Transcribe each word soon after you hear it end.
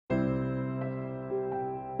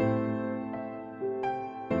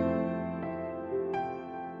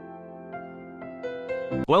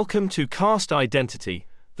Welcome to Caste Identity,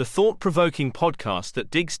 the thought-provoking podcast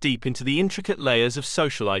that digs deep into the intricate layers of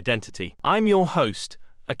social identity. I'm your host,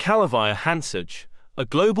 Akalavaya Hansaj, a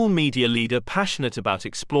global media leader passionate about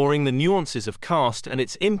exploring the nuances of caste and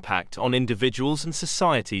its impact on individuals and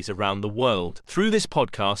societies around the world. Through this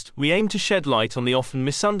podcast, we aim to shed light on the often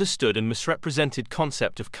misunderstood and misrepresented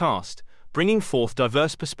concept of caste, bringing forth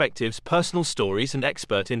diverse perspectives, personal stories, and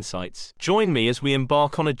expert insights. Join me as we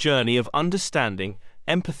embark on a journey of understanding,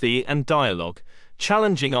 empathy, and dialogue,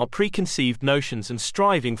 challenging our preconceived notions and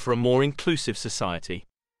striving for a more inclusive society.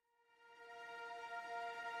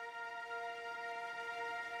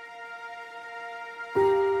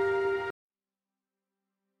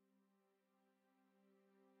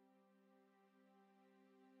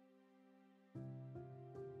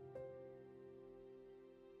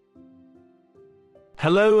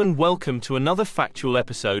 Hello and welcome to another factual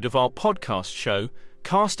episode of our podcast show,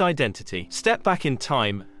 Caste Identity. Step back in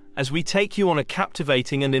time as we take you on a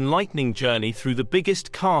captivating and enlightening journey through the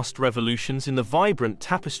biggest caste revolutions in the vibrant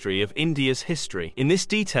tapestry of India's history. In this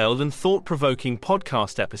detailed and thought-provoking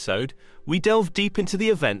podcast episode, we delve deep into the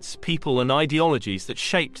events, people, and ideologies that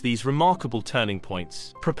shaped these remarkable turning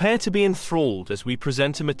points. Prepare to be enthralled as we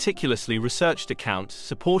present a meticulously researched account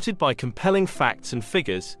supported by compelling facts and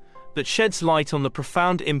figures that sheds light on the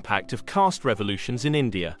profound impact of caste revolutions in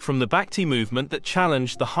India. From the Bhakti movement that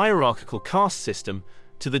challenged the hierarchical caste system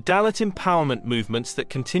to the Dalit empowerment movements that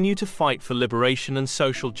continue to fight for liberation and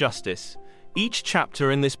social justice, each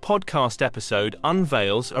chapter in this podcast episode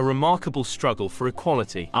unveils a remarkable struggle for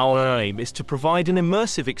equality. Our aim is to provide an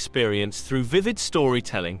immersive experience through vivid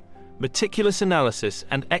storytelling, meticulous analysis,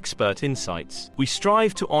 and expert insights. We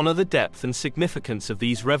strive to honor the depth and significance of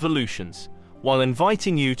these revolutions, while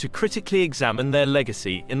inviting you to critically examine their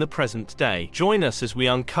legacy in the present day. Join us as we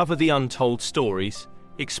uncover the untold stories,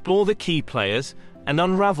 explore the key players, and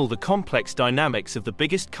unravel the complex dynamics of the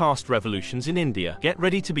biggest caste revolutions in India. Get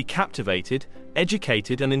ready to be captivated,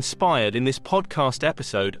 educated, and inspired in this podcast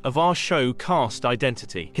episode of our show Caste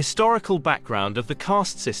Identity. Historical background of the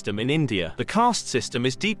caste system in India. The caste system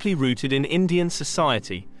is deeply rooted in Indian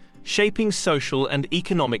society, shaping social and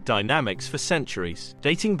economic dynamics for centuries.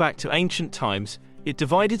 Dating back to ancient times, it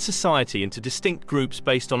divided society into distinct groups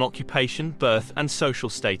based on occupation, birth, and social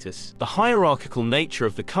status. The hierarchical nature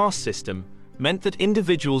of the caste system meant that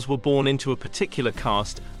individuals were born into a particular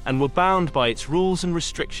caste and were bound by its rules and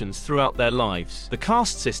restrictions throughout their lives. The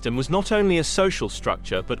caste system was not only a social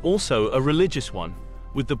structure but also a religious one,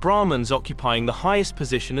 with the Brahmins occupying the highest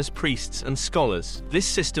position as priests and scholars. This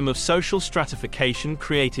system of social stratification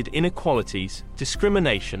created inequalities,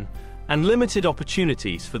 discrimination, and limited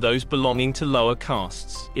opportunities for those belonging to lower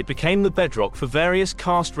castes. It became the bedrock for various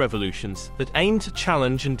caste revolutions that aimed to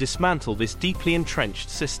challenge and dismantle this deeply entrenched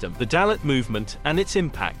system. The Dalit movement and its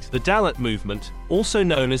impact. The Dalit movement, also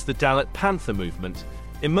known as the Dalit Panther movement,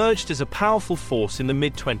 emerged as a powerful force in the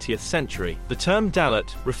mid-20th century. The term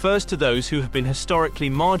Dalit refers to those who have been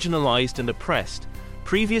historically marginalized and oppressed,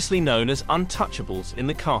 previously known as untouchables in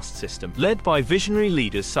the caste system. Led by visionary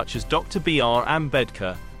leaders such as Dr. B.R.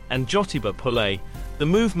 Ambedkar and Jyotiba Phule, the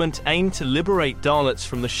movement aimed to liberate Dalits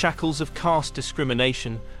from the shackles of caste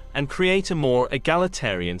discrimination and create a more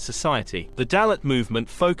egalitarian society. The Dalit movement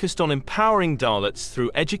focused on empowering Dalits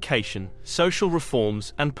through education, social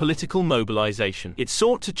reforms, and political mobilization. It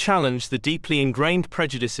sought to challenge the deeply ingrained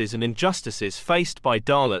prejudices and injustices faced by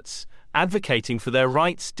Dalits, advocating for their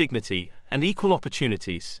rights, dignity, and equal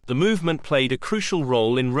opportunities. The movement played a crucial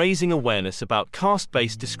role in raising awareness about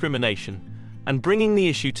caste-based discrimination and bringing the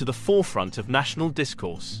issue to the forefront of national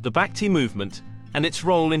discourse. The Bhakti movement and its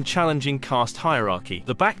role in challenging caste hierarchy.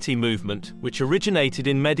 The Bhakti movement, which originated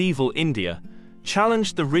in medieval India,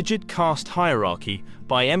 challenged the rigid caste hierarchy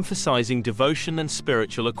by emphasizing devotion and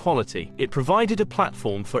spiritual equality. It provided a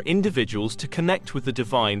platform for individuals to connect with the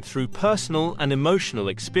divine through personal and emotional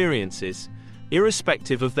experiences,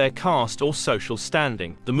 irrespective of their caste or social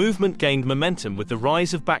standing. The movement gained momentum with the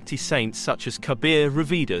rise of Bhakti saints such as Kabir,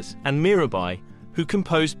 Ravidas, and Mirabai, who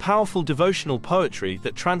composed powerful devotional poetry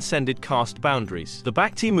that transcended caste boundaries. The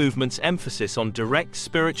Bhakti movement's emphasis on direct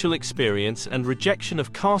spiritual experience and rejection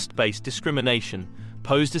of caste-based discrimination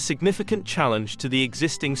posed a significant challenge to the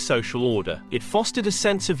existing social order. It fostered a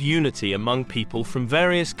sense of unity among people from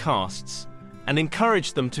various castes and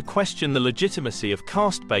encouraged them to question the legitimacy of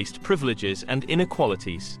caste-based privileges and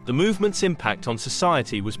inequalities. The movement's impact on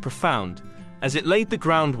society was profound, as it laid the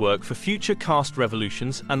groundwork for future caste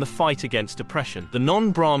revolutions and the fight against oppression. The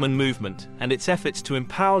non-Brahmin movement and its efforts to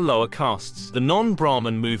empower lower castes. The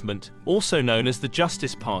non-Brahmin movement, also known as the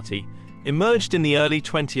Justice Party, emerged in the early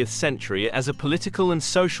 20th century as a political and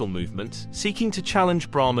social movement seeking to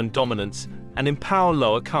challenge Brahmin dominance and empower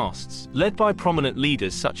lower castes. Led by prominent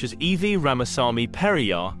leaders such as E.V. Ramasamy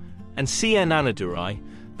Periyar and C.N. Annadurai,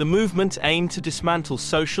 the movement aimed to dismantle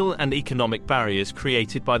social and economic barriers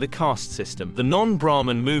created by the caste system. The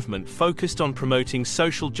non-Brahmin movement focused on promoting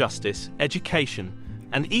social justice, education,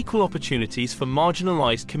 and equal opportunities for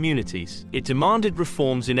marginalized communities. It demanded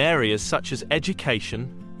reforms in areas such as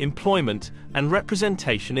education, employment, and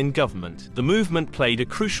representation in government. The movement played a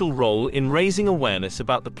crucial role in raising awareness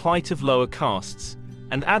about the plight of lower castes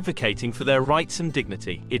and advocating for their rights and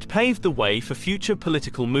dignity. It paved the way for future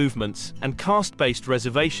political movements and caste-based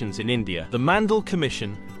reservations in India. The Mandal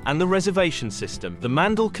Commission and the reservation system. The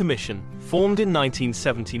Mandal Commission, formed in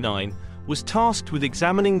 1979, was tasked with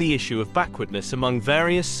examining the issue of backwardness among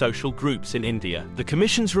various social groups in India. The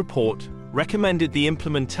Commission's report recommended the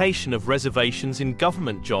implementation of reservations in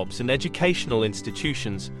government jobs and educational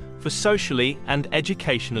institutions for socially and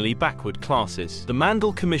educationally backward classes. The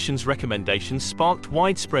Mandal Commission's recommendations sparked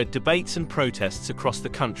widespread debates and protests across the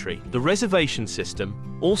country. The reservation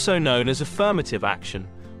system, also known as affirmative action,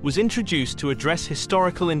 was introduced to address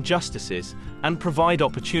historical injustices and provide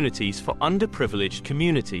opportunities for underprivileged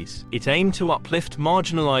communities. It aimed to uplift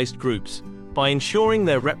marginalized groups by ensuring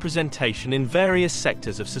their representation in various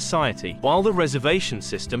sectors of society. While the reservation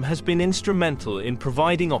system has been instrumental in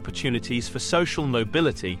providing opportunities for social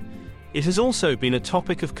mobility, it has also been a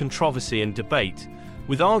topic of controversy and debate,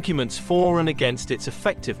 with arguments for and against its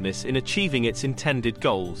effectiveness in achieving its intended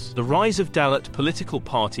goals. The rise of Dalit political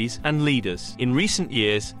parties and leaders. In recent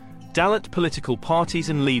years, Dalit political parties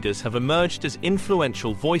and leaders have emerged as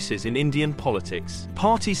influential voices in Indian politics.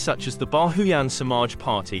 Parties such as the Bahujan Samaj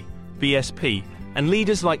Party, BSP, and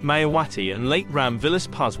leaders like Mayawati and late Ram Vilas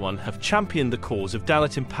Paswan have championed the cause of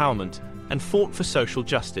Dalit empowerment and fought for social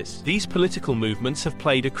justice. These political movements have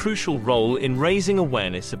played a crucial role in raising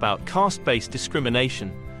awareness about caste-based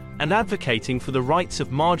discrimination and advocating for the rights of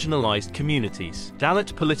marginalized communities.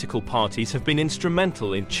 Dalit political parties have been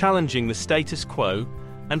instrumental in challenging the status quo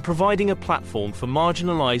and providing a platform for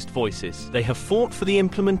marginalized voices. They have fought for the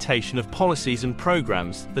implementation of policies and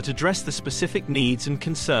programs that address the specific needs and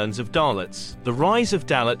concerns of Dalits. The rise of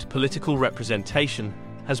Dalit political representation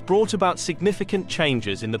has brought about significant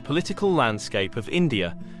changes in the political landscape of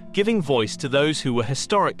India, giving voice to those who were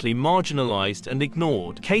historically marginalized and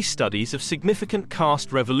ignored. Case studies of significant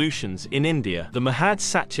caste revolutions in India. The Mahad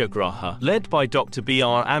Satyagraha, led by Dr.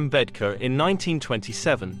 B.R. Ambedkar in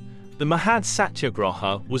 1927, the Mahad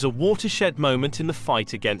Satyagraha was a watershed moment in the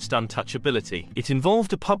fight against untouchability. It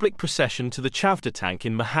involved a public procession to the Chavda tank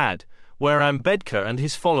in Mahad, where Ambedkar and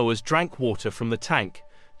his followers drank water from the tank,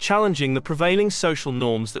 challenging the prevailing social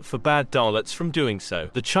norms that forbade Dalits from doing so.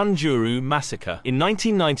 The Chunjuru Massacre. In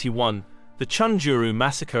 1991, the Chunjuru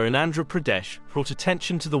Massacre in Andhra Pradesh brought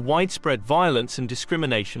attention to the widespread violence and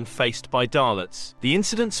discrimination faced by Dalits. The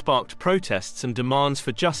incident sparked protests and demands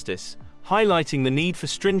for justice, highlighting the need for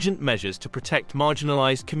stringent measures to protect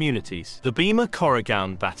marginalized communities. The Bhima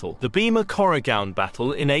Koregaon Battle. The Bhima Koregaon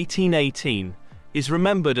Battle in 1818 is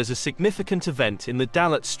remembered as a significant event in the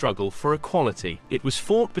Dalit struggle for equality. It was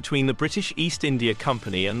fought between the British East India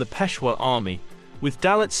Company and the Peshwa army, with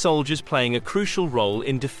Dalit soldiers playing a crucial role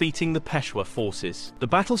in defeating the Peshwa forces. The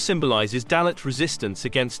battle symbolizes Dalit resistance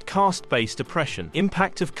against caste-based oppression.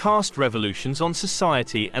 Impact of caste revolutions on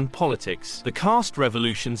society and politics. The caste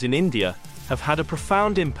revolutions in India have had a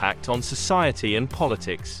profound impact on society and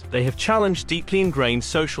politics. They have challenged deeply ingrained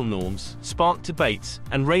social norms, sparked debates,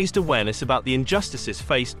 and raised awareness about the injustices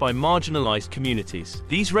faced by marginalized communities.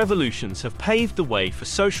 These revolutions have paved the way for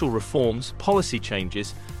social reforms, policy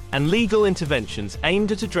changes, and legal interventions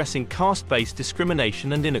aimed at addressing caste-based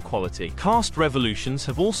discrimination and inequality. Caste revolutions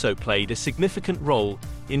have also played a significant role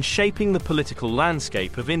in shaping the political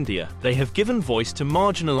landscape of India. They have given voice to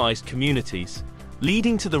marginalized communities,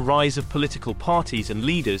 leading to the rise of political parties and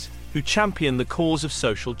leaders who champion the cause of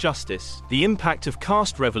social justice. The impact of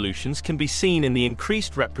caste revolutions can be seen in the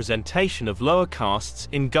increased representation of lower castes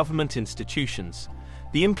in government institutions,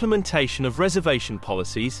 the implementation of reservation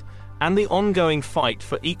policies, and the ongoing fight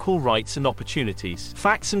for equal rights and opportunities.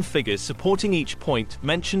 Facts and figures supporting each point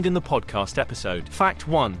mentioned in the podcast episode. Fact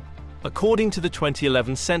 1. According to the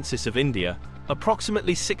 2011 census of India,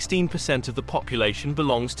 approximately 16% of the population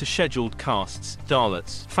belongs to scheduled castes,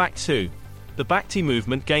 Dalits. Fact 2. The Bhakti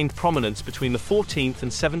movement gained prominence between the 14th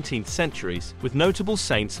and 17th centuries, with notable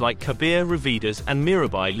saints like Kabir, Ravidas, and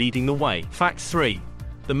Mirabai leading the way. Fact 3.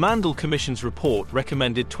 The Mandal Commission's report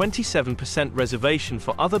recommended 27% reservation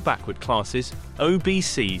for other backward classes,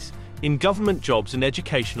 OBCs, in government jobs and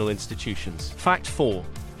educational institutions. Fact 4.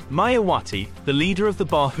 Mayawati, the leader of the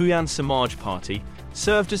Bahujan Samaj Party,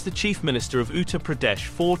 served as the Chief Minister of Uttar Pradesh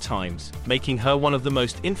 4 times, making her one of the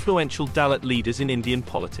most influential Dalit leaders in Indian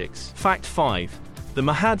politics. Fact 5. The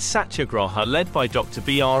Mahad Satyagraha led by Dr.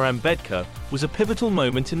 B.R. Ambedkar was a pivotal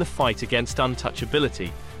moment in the fight against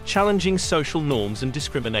untouchability, challenging social norms and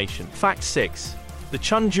discrimination. Fact 6. The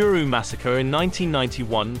Chunduru massacre in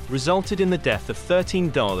 1991 resulted in the death of 13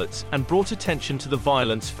 Dalits and brought attention to the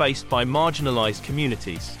violence faced by marginalized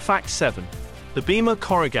communities. Fact 7. The Bhima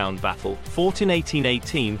Koregaon battle, fought in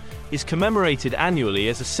 1818, is commemorated annually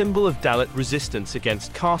as a symbol of Dalit resistance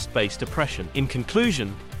against caste-based oppression. In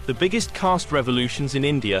conclusion, the biggest caste revolutions in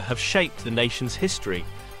India have shaped the nation's history,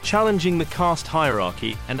 challenging the caste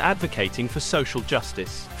hierarchy and advocating for social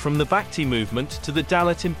justice. From the Bhakti movement to the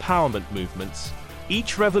Dalit empowerment movements,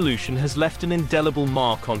 each revolution has left an indelible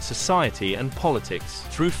mark on society and politics.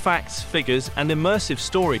 Through facts, figures, and immersive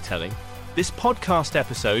storytelling, this podcast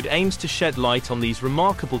episode aims to shed light on these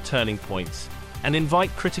remarkable turning points and invite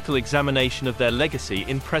critical examination of their legacy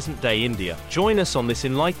in present-day India. Join us on this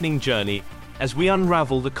enlightening journey as we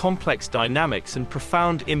unravel the complex dynamics and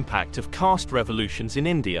profound impact of caste revolutions in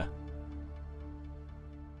India.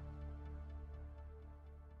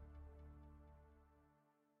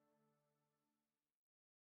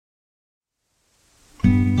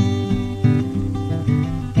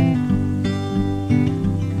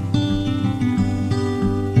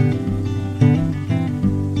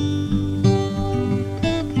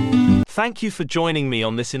 Thank you for joining me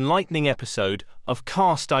on this enlightening episode of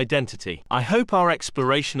Caste Identity. I hope our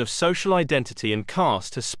exploration of social identity and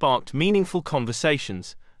caste has sparked meaningful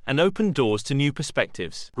conversations and opened doors to new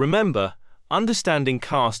perspectives. Remember, understanding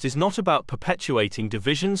caste is not about perpetuating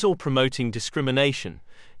divisions or promoting discrimination.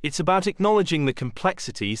 It's about acknowledging the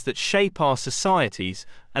complexities that shape our societies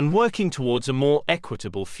and working towards a more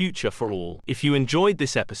equitable future for all. If you enjoyed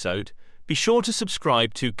this episode, be sure to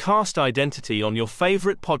subscribe to Caste Identity on your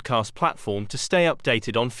favorite podcast platform to stay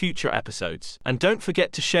updated on future episodes. And don't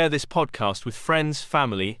forget to share this podcast with friends,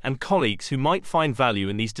 family, and colleagues who might find value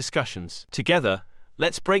in these discussions. Together,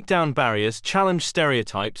 let's break down barriers, challenge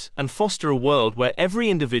stereotypes, and foster a world where every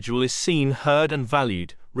individual is seen, heard, and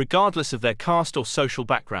valued, regardless of their caste or social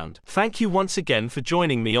background. Thank you once again for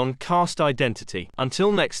joining me on Caste Identity.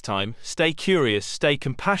 Until next time, stay curious, stay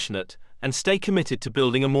compassionate, and stay committed to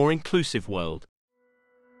building a more inclusive world.